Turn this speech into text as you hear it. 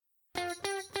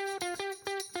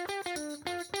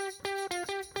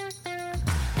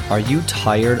Are you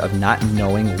tired of not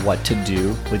knowing what to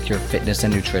do with your fitness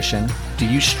and nutrition? Do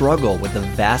you struggle with the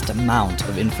vast amount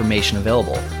of information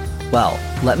available? Well,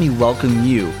 let me welcome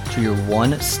you to your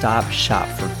one-stop shop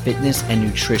for fitness and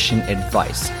nutrition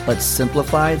advice. Let's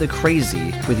simplify the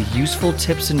crazy with useful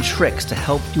tips and tricks to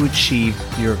help you achieve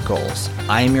your goals.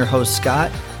 I am your host,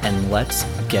 Scott, and let's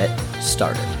get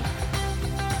started.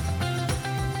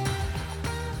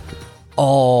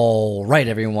 All right,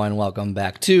 everyone, welcome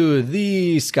back to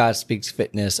the Scott Speaks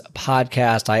Fitness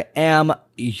podcast. I am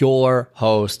your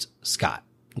host, Scott.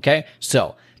 Okay,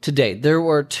 so today there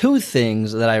were two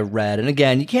things that I read, and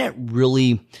again, you can't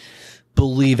really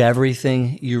believe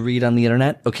everything you read on the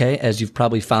internet, okay, as you've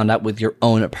probably found out with your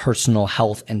own personal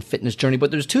health and fitness journey, but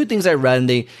there's two things I read, and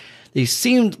they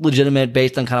seemed legitimate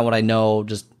based on kind of what I know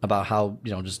just about how,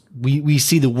 just we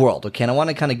see the world, okay? And I want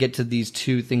to kind of get to these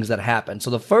two things that happen. So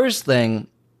the first thing,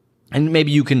 and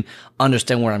maybe you can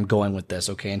understand where I'm going with this,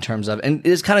 okay, in terms of, and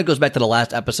this kind of goes back to the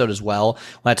last episode as well,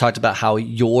 when I talked about how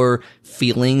your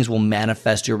feelings will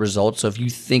manifest your results. So if you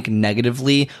think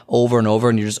negatively over and over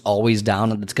and you're just always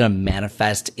down, it's going to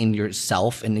manifest in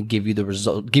yourself and give you the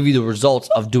results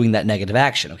of doing that negative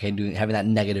action, okay? Having that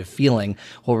negative feeling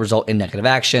will result in negative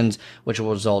actions, which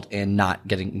will result in not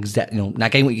getting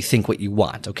not getting what you think, what you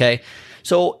want, okay?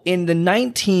 So in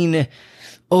the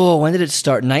when did it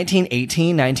start?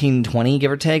 1918, 1920,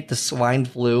 give or take, the swine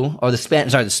flu, or the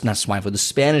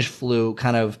Spanish flu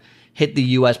kind of hit the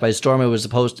U.S. by storm. It was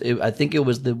I think it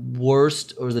was the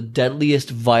worst or the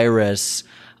deadliest virus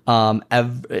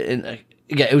ever.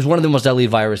 It was one of the most deadly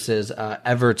viruses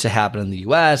ever to happen in the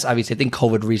U.S. Obviously, I think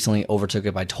COVID recently overtook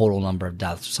it by total number of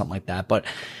deaths or something like that. But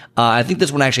I think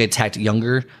this one actually attacked the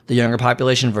younger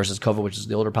population versus COVID, which is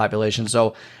the older population.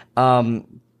 So,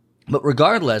 but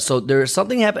regardless, so there's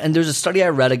something happened, and there's a study I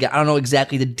read again. I don't know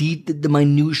exactly the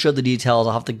minutia of the details.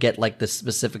 I'll have to get like the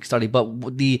specific study,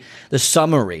 but the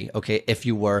summary, okay, if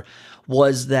you were,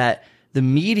 was that the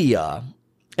media.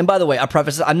 And by the way, I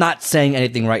preface this, I'm not saying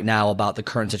anything right now about the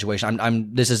current situation.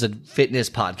 This is a fitness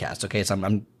podcast, okay? So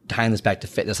I'm tying this back to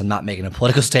fitness. I'm not making a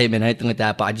political statement or anything like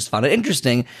that, but I just found it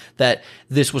interesting that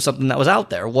this was something that was out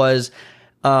there.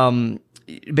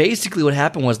 Basically what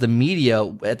happened was the media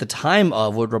at the time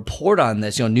would report on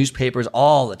this, newspapers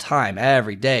all the time,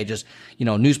 every day, just,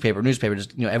 newspaper,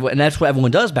 just, and that's what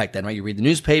everyone does back then, right? You read the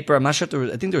newspaper. I'm not sure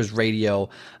if I think there was radio,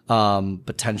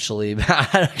 potentially. I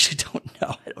actually don't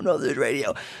know. I don't know if there's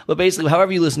radio, but basically,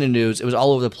 however you listen to news, it was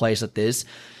all over the place that this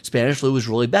Spanish flu was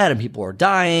really bad and people were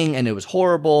dying and it was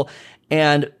horrible.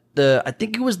 And I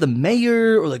think it was the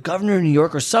mayor or the governor of New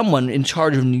York or someone in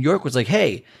charge of New York was like,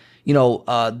 hey,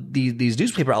 these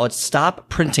newspaper outlets, stop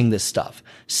printing this stuff.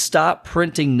 Stop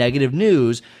printing negative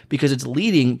news because it's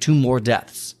leading to more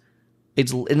deaths.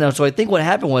 So I think what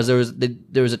happened was there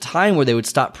was a time where they would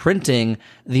stop printing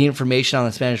the information on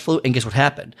the Spanish flu, and guess what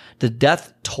happened? The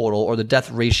death total or the death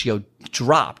ratio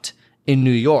dropped in New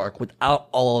York without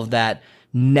all of that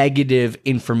negative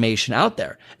information out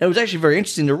there. And it was actually very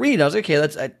interesting to read. I was like, okay,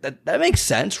 that makes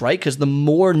sense, right? Because the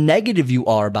more negative you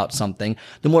are about something,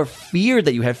 the more fear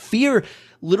that you have. Fear,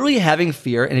 literally having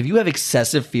fear, and if you have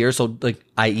excessive fear, so like,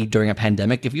 i.e. during a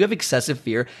pandemic, if you have excessive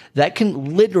fear, that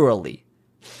can literally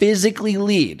physically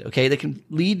lead, okay? That can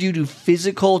lead you to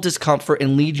physical discomfort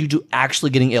and lead you to actually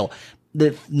getting ill.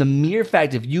 The mere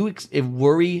fact, if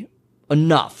worry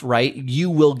enough, right,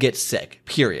 you will get sick,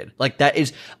 period. Like, that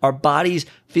is, our bodies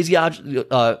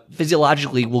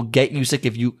physiologically will get you sick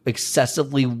if you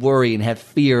excessively worry and have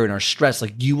fear and are stressed.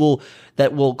 Like,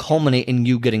 that will culminate in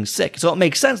you getting sick. So it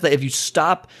makes sense that if you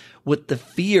stop with the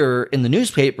fear in the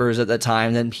newspapers at that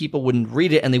time, then people wouldn't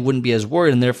read it and they wouldn't be as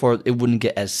worried, and therefore it wouldn't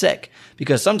get as sick.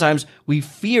 Because sometimes we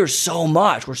fear so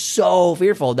much, we're so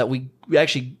fearful that we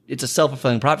actually, it's a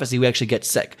self-fulfilling prophecy, we actually get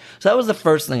sick. So that was the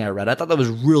first thing I read. I thought that was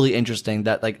really interesting,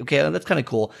 that like, okay, that's kind of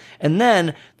cool. And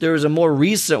then there was a more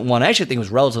recent one, I actually think it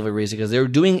was relatively recent, because they were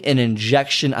doing an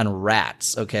injection on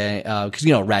rats, okay? Because,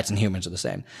 rats and humans are the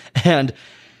same. And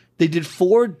they did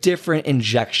 4 different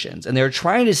injections, and they were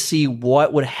trying to see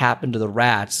what would happen to the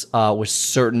rats with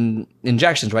certain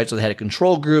injections, right? So they had a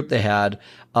control group, they had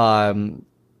 3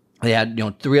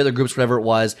 other groups, whatever it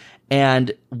was,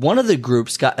 and one of the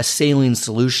groups got a saline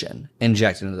solution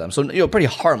injected into them. So, pretty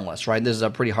harmless, right? This is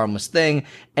a pretty harmless thing.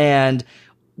 And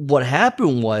what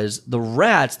happened was the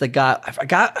rats that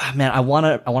I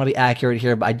want to be accurate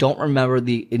here, but I don't remember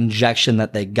the injection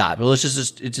that they got. But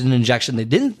it's an injection they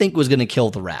didn't think was going to kill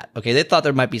the rat. Okay. They thought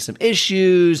there might be some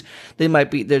issues. There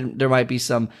might be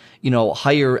some,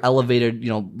 higher elevated,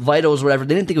 vitals, whatever.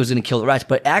 They didn't think it was going to kill the rats,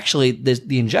 but actually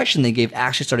the injection they gave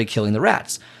actually started killing the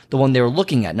rats, the one they were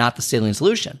looking at, not the saline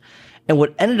solution. And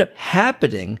what ended up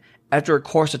happening after a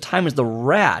course of time is the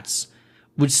rats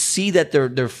would see that their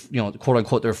quote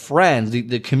unquote, their friends,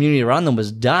 the community around them was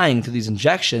dying through these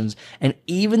injections. And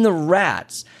even the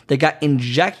rats that got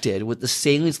injected with the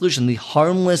saline solution, the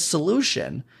harmless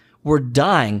solution, were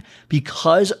dying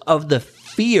because of the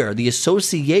fear, the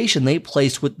association they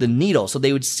placed with the needle. So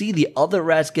they would see the other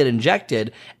rats get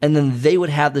injected, and then they would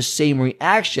have the same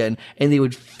reaction, and they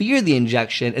would fear the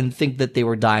injection and think that they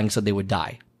were dying, so they would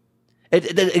die.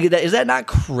 Is that not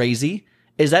crazy?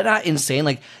 Is that not insane?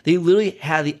 Like, they literally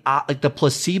had the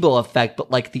placebo effect, but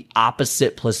like the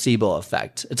opposite placebo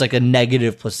effect. It's like a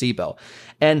negative placebo.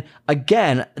 And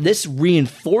again, this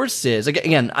reinforces,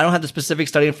 again, I don't have the specific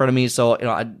study in front of me, so,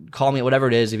 call me, whatever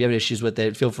it is. If you have issues with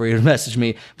it, feel free to message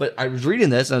me. But I was reading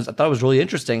this and I thought it was really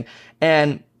interesting.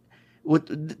 And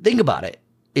think about it.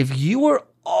 If you were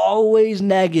always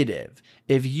negative,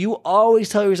 if you always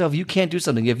tell yourself you can't do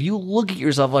something, if you look at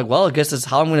yourself like, well, I guess this is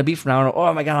how I'm going to be from now on.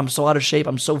 Oh my God, I'm so out of shape.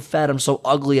 I'm so fat. I'm so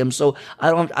ugly. I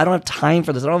don't have time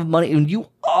for this. I don't have money. And you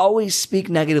always speak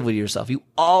negatively to yourself. You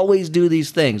always do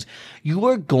these things. You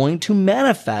are going to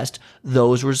manifest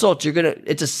those results.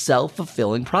 It's a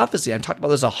self-fulfilling prophecy. I've talked about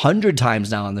this 100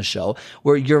 times now on the show,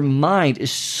 where your mind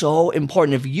is so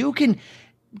important. If you can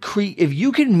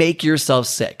make yourself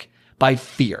sick by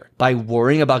fear, by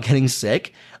worrying about getting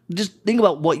sick, just think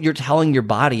about what you're telling your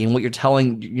body and what you're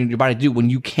telling your body to do when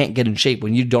you can't get in shape,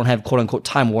 when you don't have quote unquote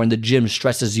time, or when the gym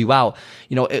stresses you out.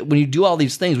 When you do all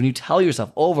these things, when you tell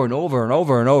yourself over and over and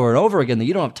over and over and over again that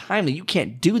you don't have time, that you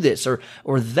can't do this or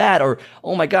that, or,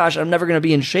 oh my gosh, I'm never going to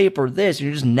be in shape, or this, and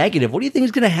you're just negative. What do you think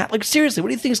is going to happen? Like, seriously, what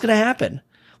do you think is going to happen?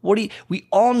 We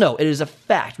all know, it is a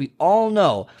fact. We all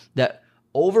know that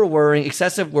over worrying,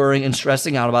 excessive worrying, and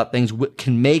stressing out about things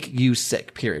can make you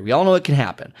sick, period. We all know it can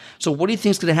happen. So what do you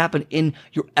think is going to happen in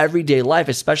your everyday life,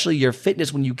 especially your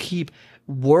fitness, when you keep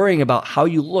worrying about how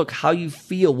you look, how you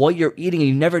feel, what you're eating, and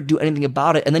you never do anything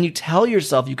about it, and then you tell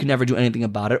yourself you can never do anything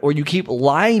about it, or you keep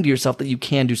lying to yourself that you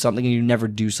can do something and you never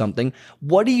do something?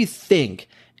 What do you think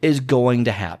is going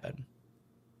to happen?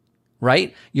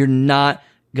 Right? You're not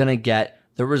going to get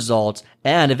the results,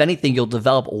 and if anything, you'll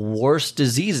develop worse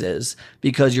diseases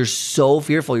because you're so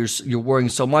fearful, you're worrying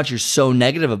so much, you're so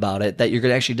negative about it that you're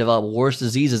going to actually develop worse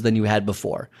diseases than you had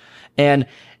before. And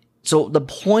so the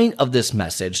point of this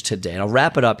message today, and I'll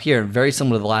wrap it up here, very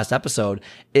similar to the last episode,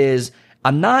 is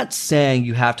I'm not saying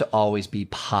you have to always be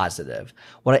positive.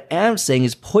 What I am saying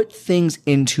is put things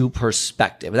into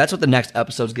perspective. And that's what the next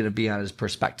episode is going to be on, is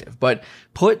perspective. But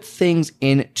put things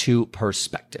into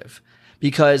perspective,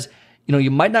 because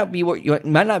you might not be where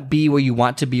you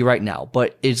want to be right now,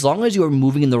 but as long as you are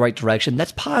moving in the right direction,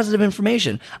 that's positive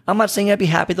information. I'm not saying I'd be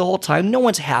happy the whole time. No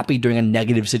one's happy during a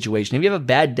negative situation. If you have a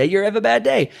bad day, you have a bad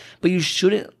day, but you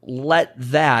shouldn't let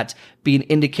that be an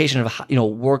indication of,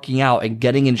 working out and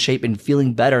getting in shape and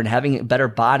feeling better and having a better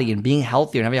body and being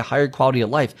healthier and having a higher quality of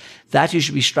life. That's what you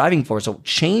should be striving for. So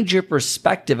change your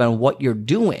perspective on what you're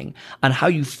doing, on how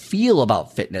you feel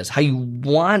about fitness, how you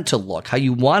want to look, how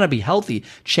you want to be healthy.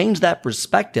 Change that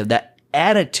perspective, that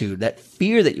attitude, that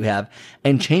fear that you have,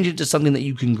 and change it to something that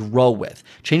you can grow with.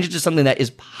 Change it to something that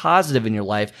is positive in your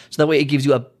life, so that way it gives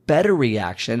you a better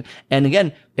reaction. And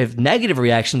again, if negative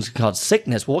reactions can cause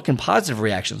sickness, well, what can positive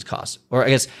reactions cause? Or I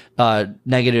guess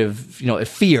negative,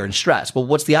 fear and stress. Well,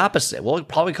 what's the opposite? Well, it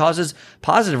probably causes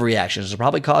positive reactions. It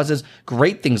probably causes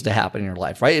great things to happen in your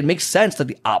life, right? It makes sense that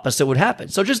the opposite would happen.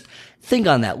 So just think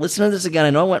on that. Listen to this again. I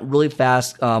know I went really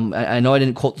fast. I know I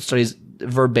didn't quote the studies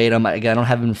verbatim. Again, I don't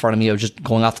have it in front of me. I was just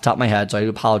going off the top of my head, so I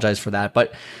apologize for that.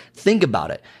 But think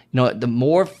about it. The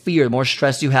more fear, the more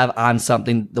stress you have on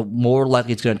something, the more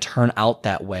likely it's going to turn out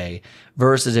that way,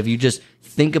 versus if you just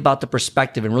think about the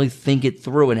perspective and really think it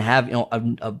through and have,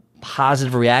 a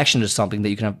positive reaction to something that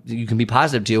you can be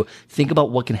positive to. Think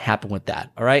about what can happen with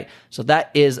that. All right. So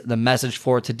that is the message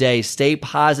for today. Stay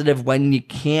positive when you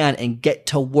can and get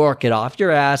to work. Get off your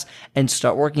ass and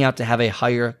start working out to have a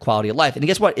higher quality of life. And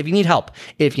guess what? If you need help,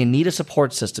 if you need a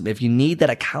support system, if you need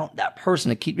that person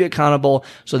to keep you accountable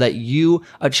so that you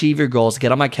achieve your goals,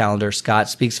 get on my calendar,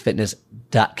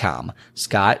 scottspeaksfitness.com,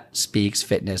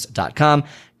 scottspeaksfitness.com.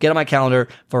 Get on my calendar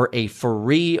for a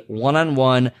free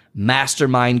one-on-one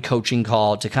mastermind coaching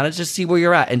call to kind of just see where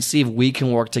you're at and see if we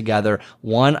can work together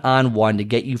one-on-one to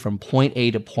get you from point A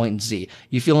to point Z.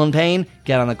 You feel in pain?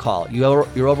 Get on the call. You're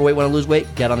overweight, want to lose weight?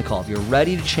 Get on the call. If you're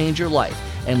ready to change your life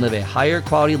and live a higher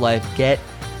quality life, get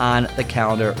on the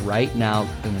calendar right now,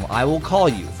 and I will call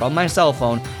you from my cell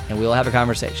phone and we'll have a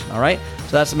conversation. All right?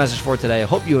 So that's the message for today. I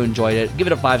hope you enjoyed it. Give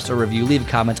it a 5-star review, leave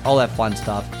comments, all that fun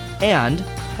stuff, and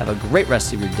have a great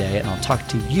rest of your day, and I'll talk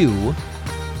to you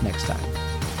next time.